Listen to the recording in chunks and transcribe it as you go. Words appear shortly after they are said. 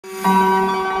Told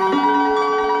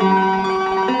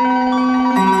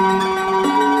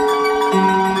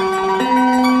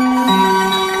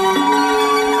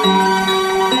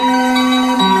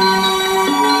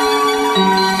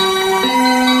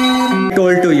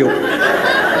to you.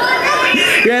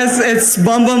 Yes, it's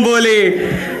Bum Bum Bole.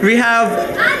 We have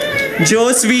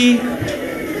Josvi,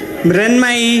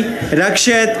 Mrinmai,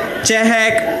 Rakshit,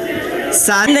 Chehek,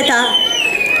 Sanvita,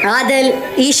 Adil,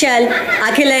 Ishal,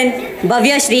 Akhilan,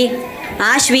 Bhavyashri,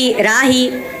 Ashvi,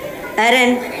 Rahi,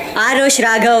 Aaron, Arush,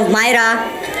 Raghav, Myra,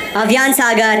 Avyan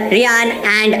Sagar, Rian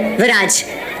and Viraj.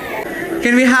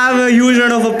 Can we have a huge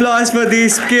round of applause for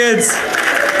these kids?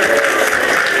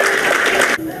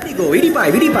 Vidipai,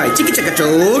 chiki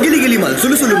chakacho, gili mal,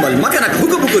 sulu mal, makanak,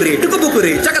 bukure,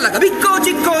 tukubukure, chakalaka, biko,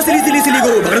 chico, silly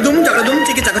go, jagadum,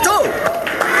 chiki chakacho.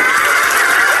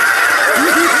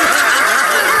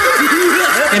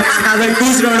 Can we have a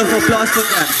huge round of applause for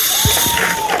that?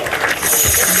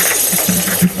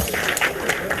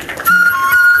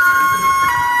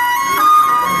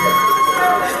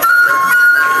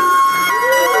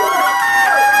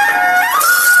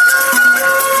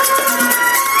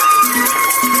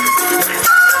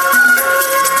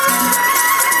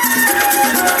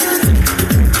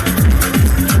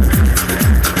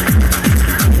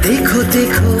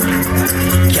 देखो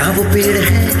क्या वो पेड़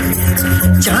है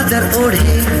चादर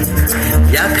ओढ़े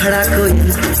या खड़ा कोई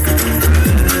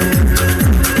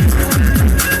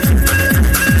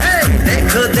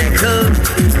देखो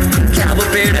क्या वो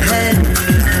पेड़ है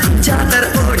चादर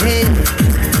ओढ़े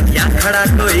या खड़ा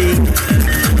कोई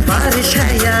बारिश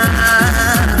है या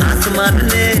आसमान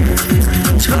ने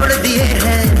छोड़ दिए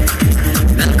हैं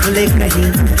नल खुले कहीं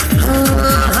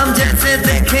हम जैसे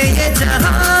देखे ये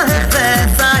जहां है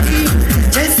वैसा ही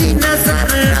जैसी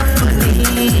नजर अपनी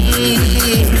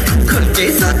खुल के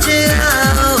सोचे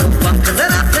आओ पंख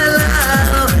जरा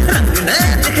फैलाओ रंग नए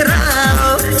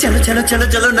दिखराओ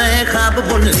चलो नए ख्वाब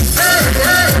बुन ले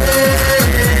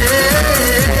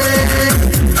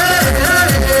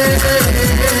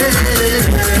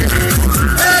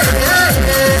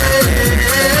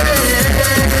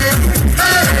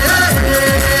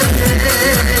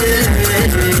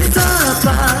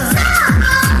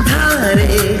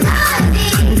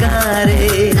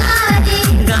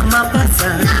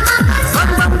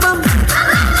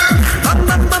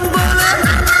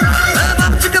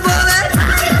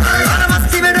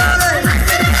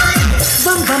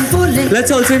Let's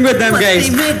all sing with them, guys.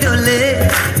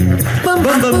 Bum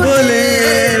bum bole,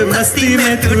 masti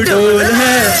mein tu dol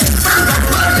hai.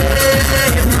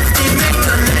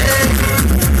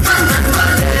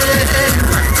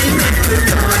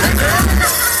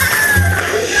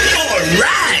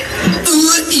 Alright.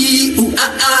 Ooh ee ooh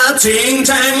ah, ting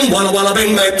tang, walla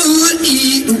bang bang. Ooh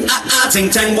ee ooh ah, ting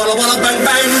tang, walla bang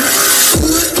bang.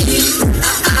 Ooh ee ooh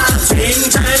ah, ting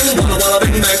tang, walla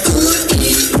bang bang. Ooh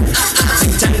ee ooh ah,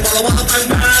 ting tang, walla bang bang.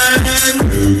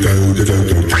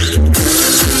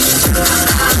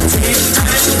 Ting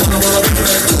tang, walla bang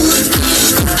bang. Ooh ee walla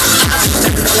bang bang.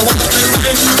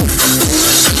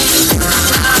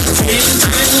 Ting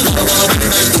tang, walla bang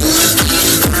bang.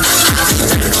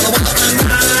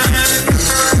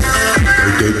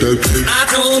 I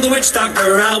told the witch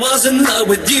doctor I was in love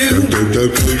with you.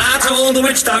 I told the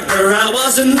witch doctor I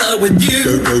was in love with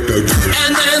you.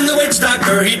 And then the witch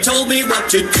doctor, he told me what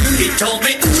to do. He told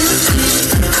me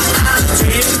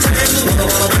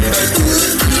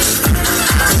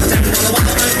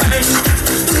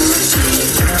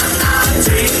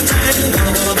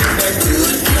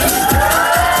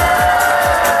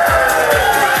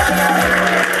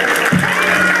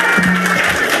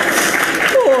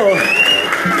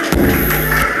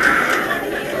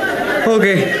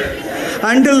Okay,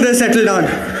 until they settle down,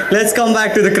 let's come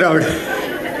back to the crowd.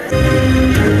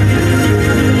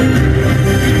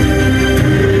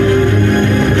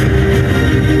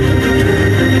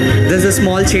 There's a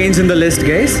small change in the list,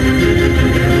 guys.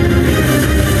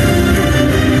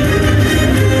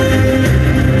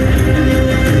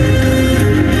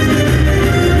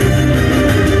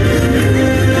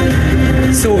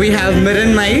 So we have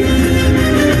Mrinmai,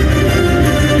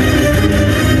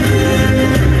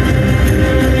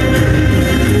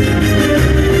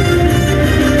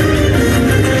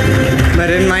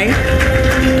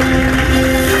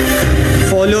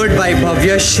 followed by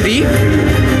Bhavyashri,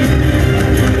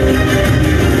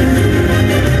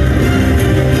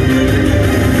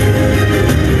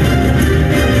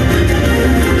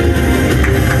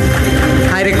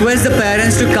 I request the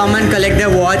parents to come and collect their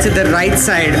awards at the right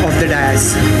side of the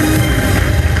dais.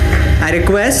 I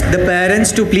request the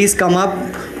parents to please come up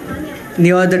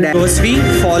near the dais. Josvi,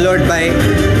 followed by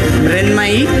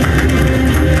Mrinmai,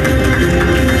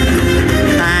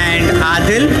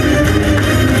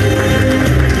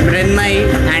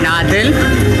 Adil.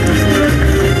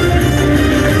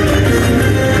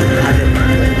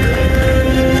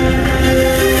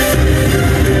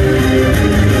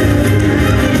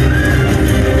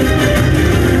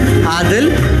 Adil,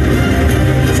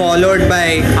 followed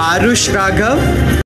by Arush Raghav.